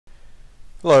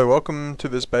Hello, welcome to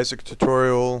this basic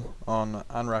tutorial on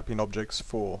unwrapping objects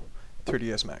for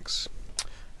 3dsMax.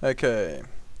 Okay,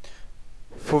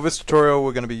 for this tutorial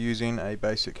we're going to be using a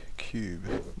basic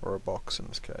cube, or a box in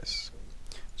this case.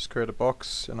 Just create a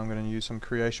box and I'm going to use some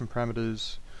creation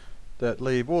parameters that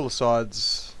leave all the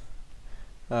sides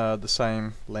the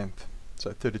same length,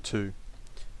 so 32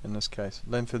 in this case.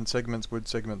 Length in segments, width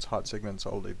segments, height segments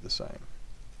I'll leave the same.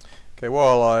 Okay,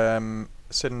 while I am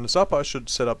setting this up, I should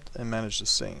set up and manage the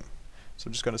scene. So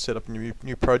I'm just going to set up a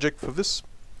new project for this.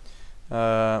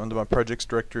 Under my projects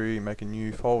directory, make a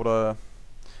new folder,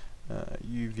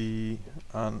 UV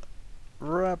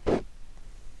unwrap.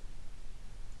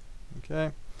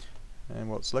 Okay, and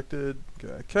what's selected, go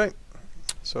OK.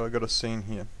 So I've got a scene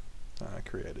here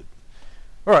created.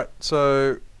 Alright,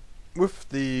 so with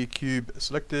the cube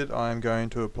selected, I'm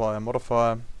going to apply a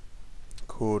modifier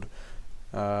called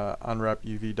unwrap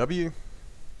UVW,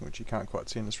 which you can't quite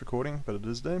see in this recording, but it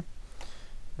is there,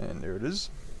 and there it is.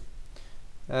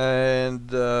 And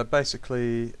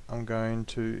basically I'm going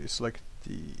to select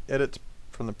the edit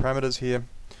from the parameters here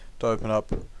to open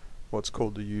up what's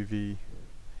called the UV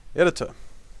editor,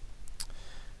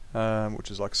 which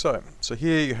is like so. So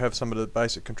here you have some of the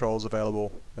basic controls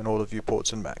available in all the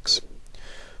viewports in Max.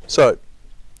 So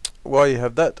while you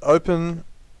have that open,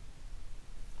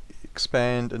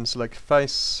 expand and select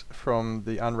face from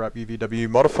the unwrap UVW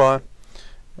modifier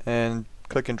and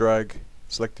click and drag,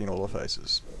 selecting all the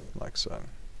faces like so.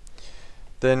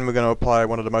 Then we're going to apply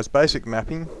one of the most basic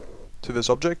mapping to this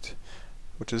object,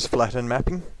 which is flatten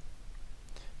mapping.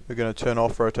 We're going to turn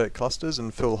off rotate clusters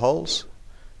and fill holes.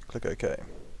 Click OK.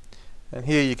 And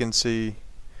here you can see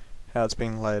how it's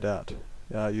being laid out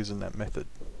using that method.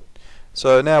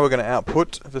 So now we're going to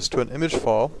output this to an image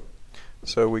file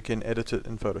so we can edit it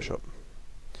in Photoshop.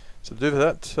 So to do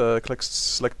that,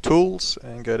 select Tools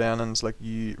and go down and select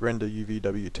Render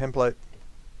UVW Template.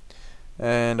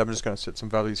 And I'm just going to set some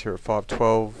values here at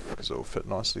 512 because it will fit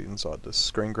nicely inside this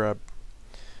screen grab.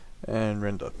 And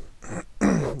render.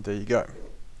 There you go.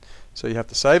 So you have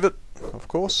to save it, of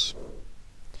course.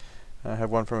 I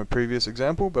have one from a previous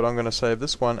example, but I'm going to save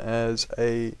this one as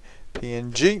a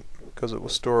PNG because it will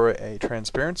store a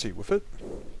transparency with it.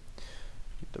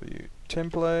 UVW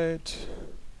template,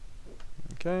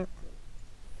 okay,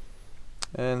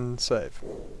 and save,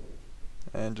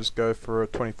 and just go for a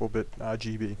 24-bit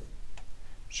RGB,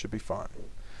 should be fine.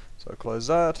 So close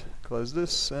that, close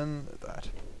this and that.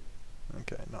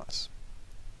 Okay, nice.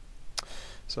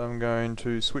 So I'm going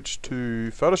to switch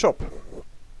to Photoshop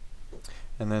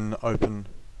and then open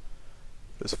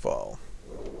this file,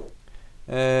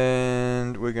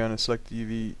 and we're going to select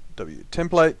the UVW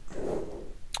template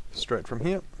straight from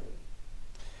here,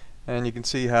 and you can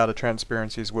see how the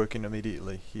transparency is working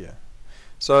immediately here.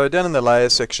 So down in the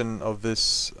layers section of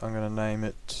this, I'm going to name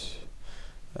it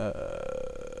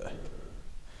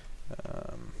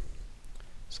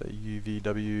say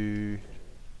UVW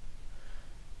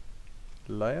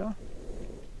layer.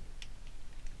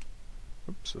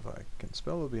 Oops, if I can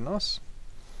spell it would be nice.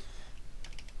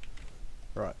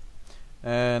 Right,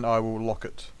 and I will lock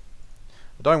it.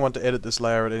 I don't want to edit this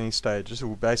layer at any stage. This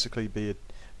will basically be a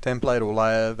template or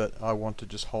layer that I want to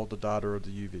just hold the data of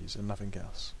the UVs and nothing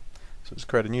else. So just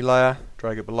create a new layer,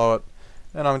 drag it below it,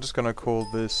 and I'm just going to call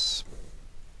this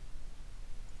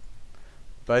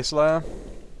base layer.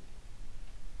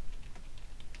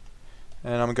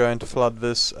 And I'm going to flood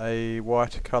this a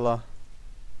white color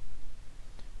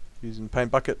using Paint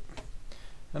Bucket.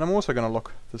 And I'm also going to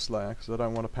lock this layer because I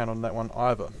don't want to paint on that one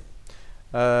either.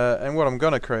 And what I'm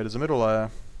going to create is a middle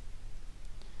layer,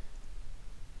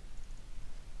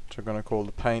 which I'm going to call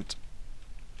the paint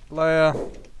layer,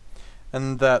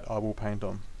 and that I will paint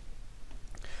on.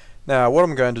 Now what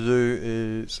I'm going to do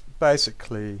is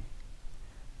basically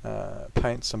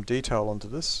paint some detail onto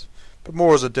this, but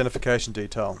more as identification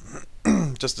detail,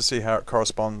 just to see how it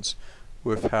corresponds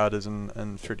with how it is in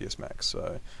 3dsMax.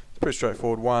 So it's pretty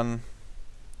straightforward. 1,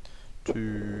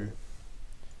 2,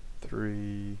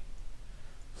 3,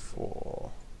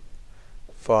 4,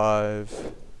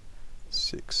 5,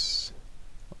 6,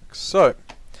 like so.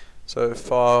 So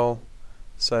file,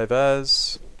 save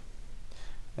as,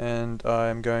 and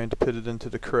I'm going to put it into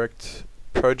the correct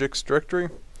projects directory.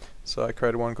 So I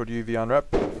created one called UV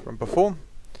unwrap from before.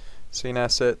 Scene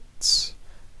assets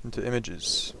into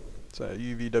images. So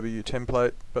UVW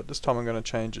template, but this time I'm going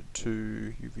to change it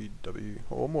to UVW,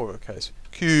 or more of a case,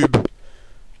 cube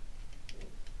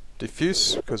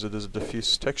diffuse, because it is a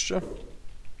diffuse texture,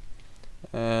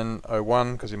 and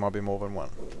 01 because it might be more than one,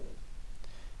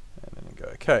 and then go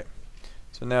OK.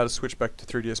 So now to switch back to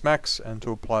 3dsMax and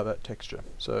to apply that texture.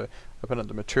 So open up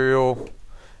the material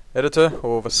editor,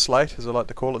 or the slate as I like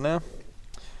to call it now.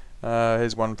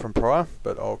 Here's one from prior,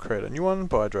 but I'll create a new one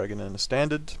by dragging in a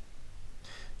standard,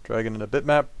 dragging in a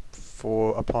bitmap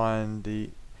for applying the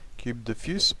cube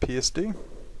diffuse PSD,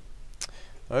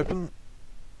 open,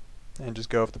 and just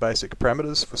go off the basic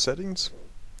parameters for settings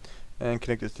and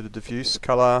connect it to the diffuse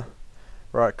color,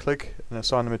 right click and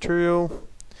assign the material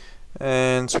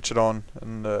and switch it on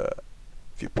in the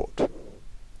viewport, and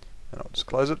I'll just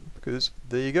close it because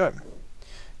there you go.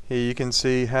 Here you can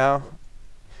see how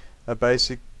a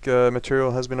basic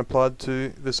material has been applied to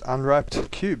this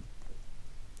unwrapped cube.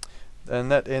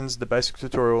 And that ends the basic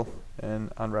tutorial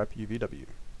in unwrap UVW.